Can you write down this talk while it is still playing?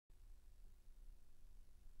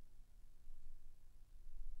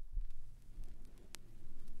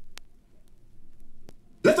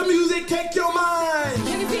take your mind.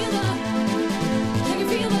 Can you feel the? Can you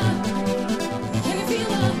feel the? Can you feel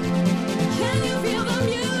the? Can you feel the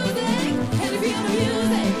music? Can you feel the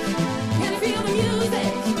music? Can you feel the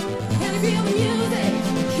music? Can you feel the music?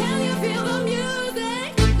 Can you feel the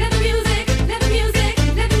music? Let the music, let the music,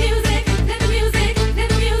 let the music, let the music, let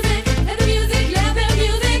the music, let the music, let the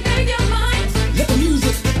music take your mind. Let the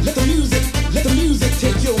music, let the music, let the music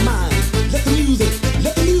take your mind. Let the music,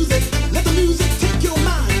 let the music, let the music take your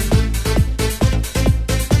mind.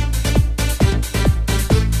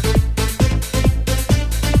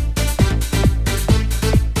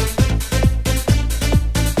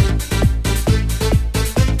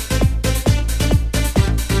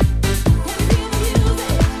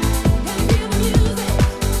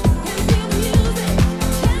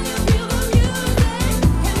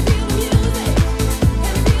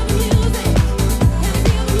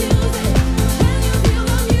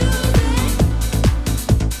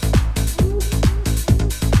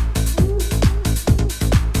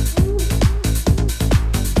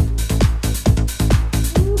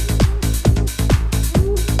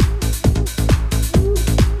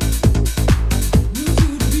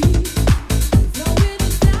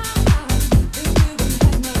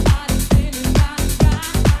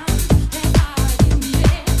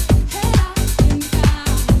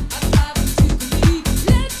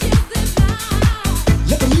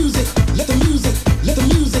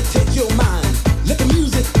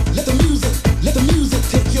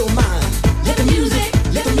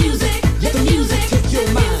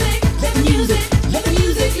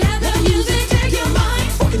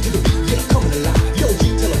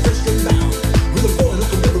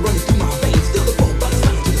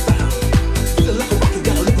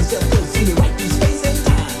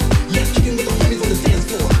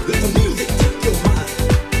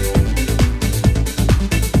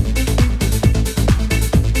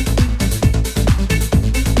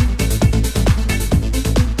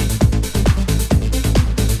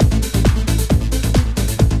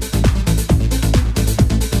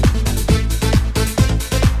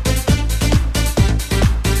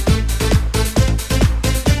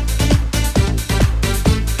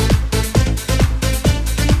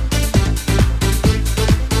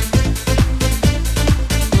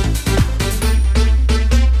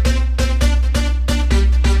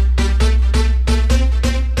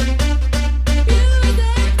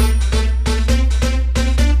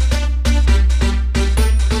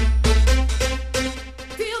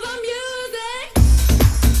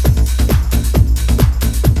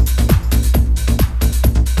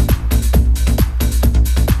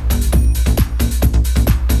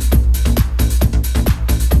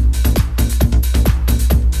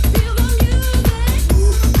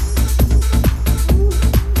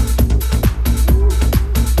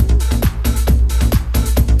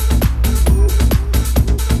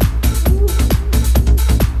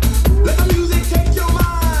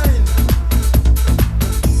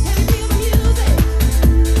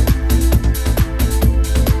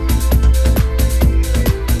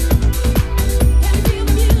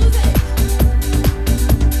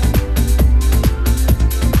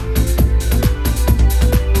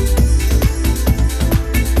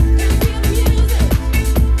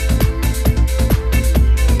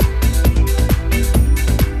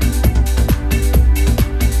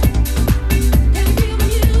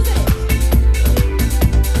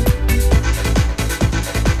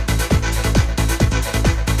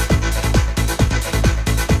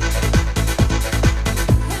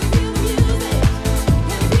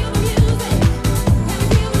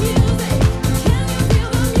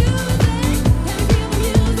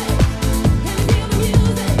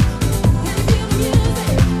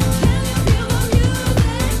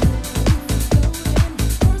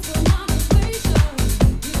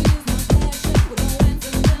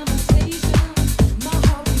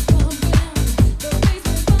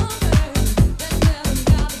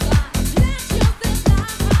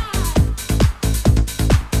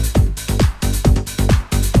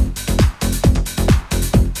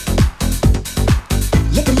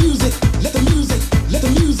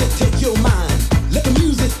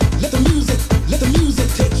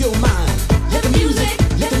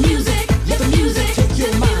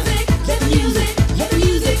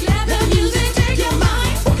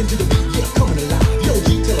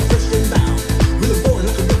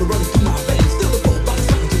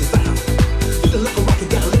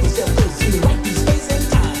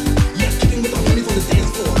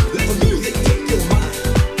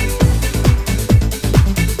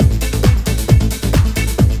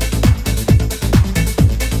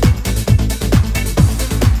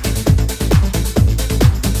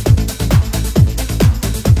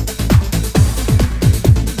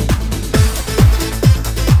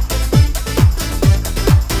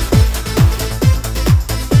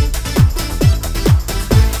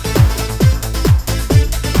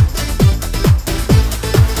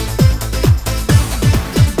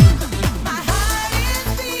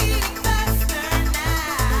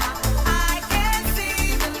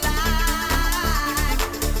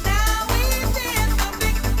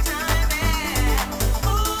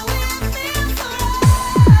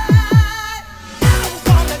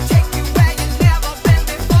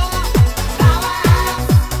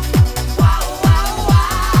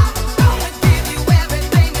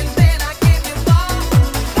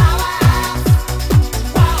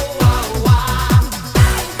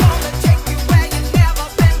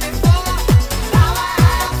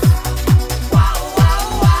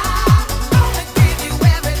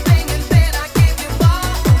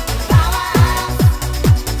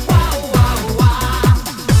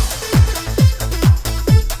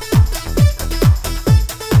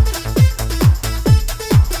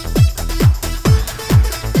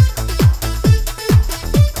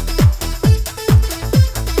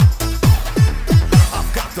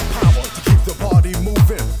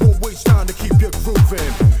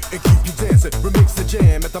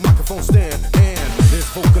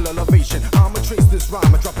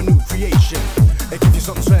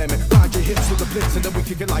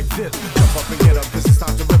 kick it like this. Jump up and get up, 'cause it's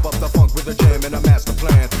time to rip up the funk with a jam and a master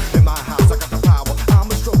plan. In my house, I got the power.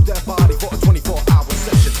 I'ma stroke that body for a 24-hour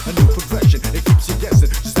session. A new progression, it keeps you guessing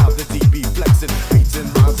just how the DB flexing. Beats and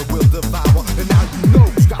rhymes that will devour, and now you know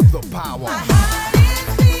who's got the power.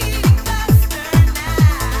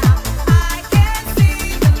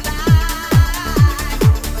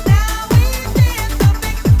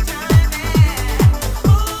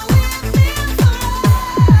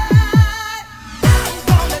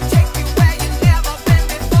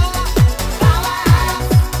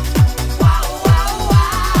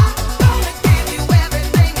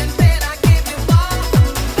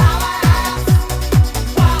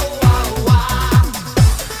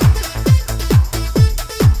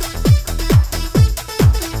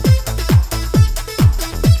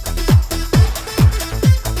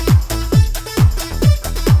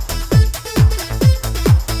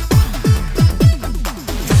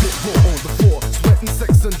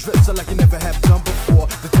 Like you never have done before.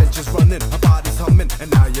 The tension's running, her body's humming, and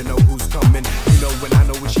now you know who's coming. You know when I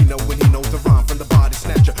know when she know when he knows the rhyme from the body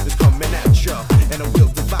snatcher is coming at ya, and it will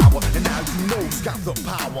devour. And now you know who's got the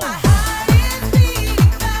power.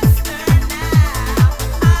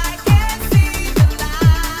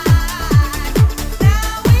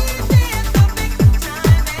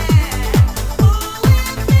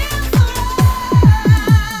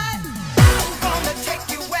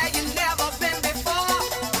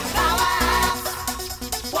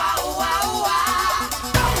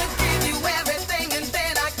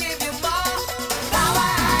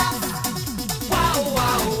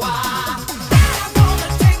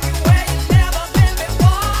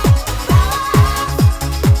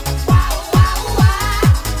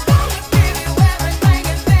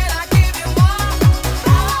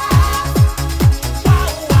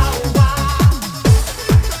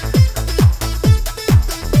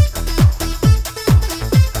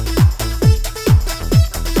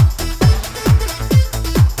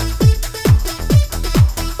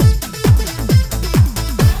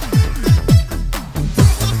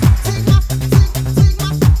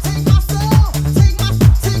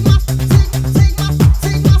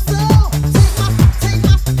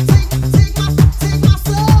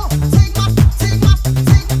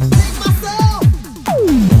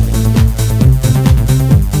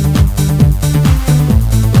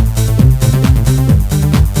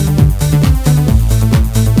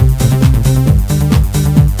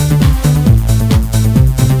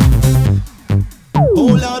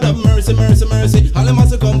 Mercy, all them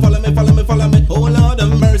must come follow me, follow me, follow me. Oh Lord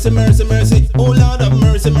of mercy, mercy, mercy. Oh Lord of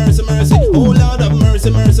mercy, mercy, mercy. Oh Lord of mercy,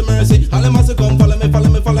 mercy, mercy. All them must come follow me, follow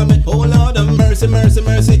me, follow me. Oh Lord of mercy, mercy,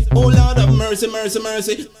 mercy. Oh Lord of mercy, mercy,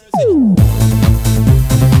 mercy.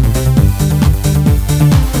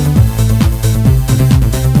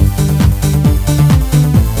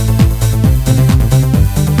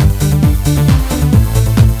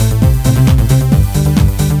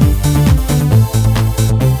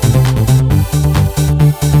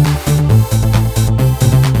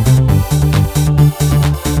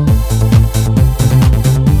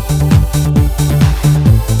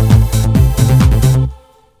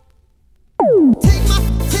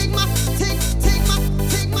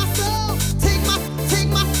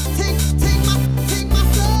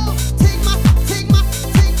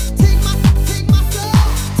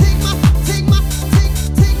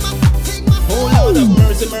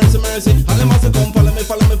 Mercy, mercy, all them must come follow me,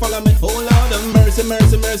 follow me, follow me. Oh Lord of mercy,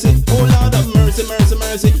 mercy, mercy. Oh Lord of mercy, mercy,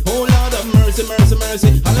 mercy. Oh Lord of mercy, mercy,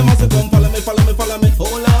 mercy. All them must come follow me, follow me, follow me.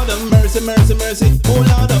 Oh Lord of mercy, mercy, mercy. Oh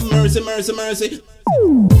Lord of mercy, mercy, mercy.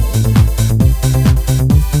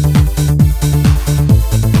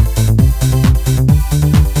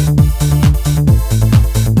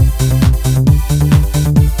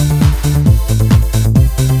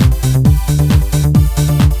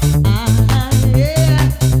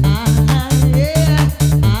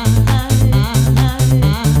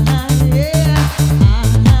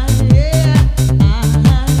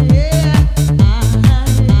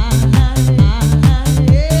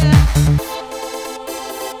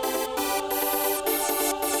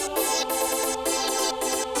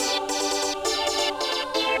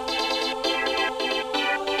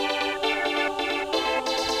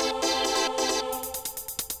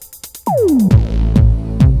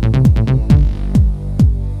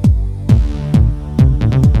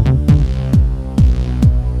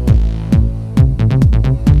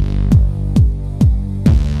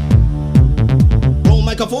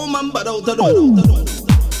 Microphone man, but out the door.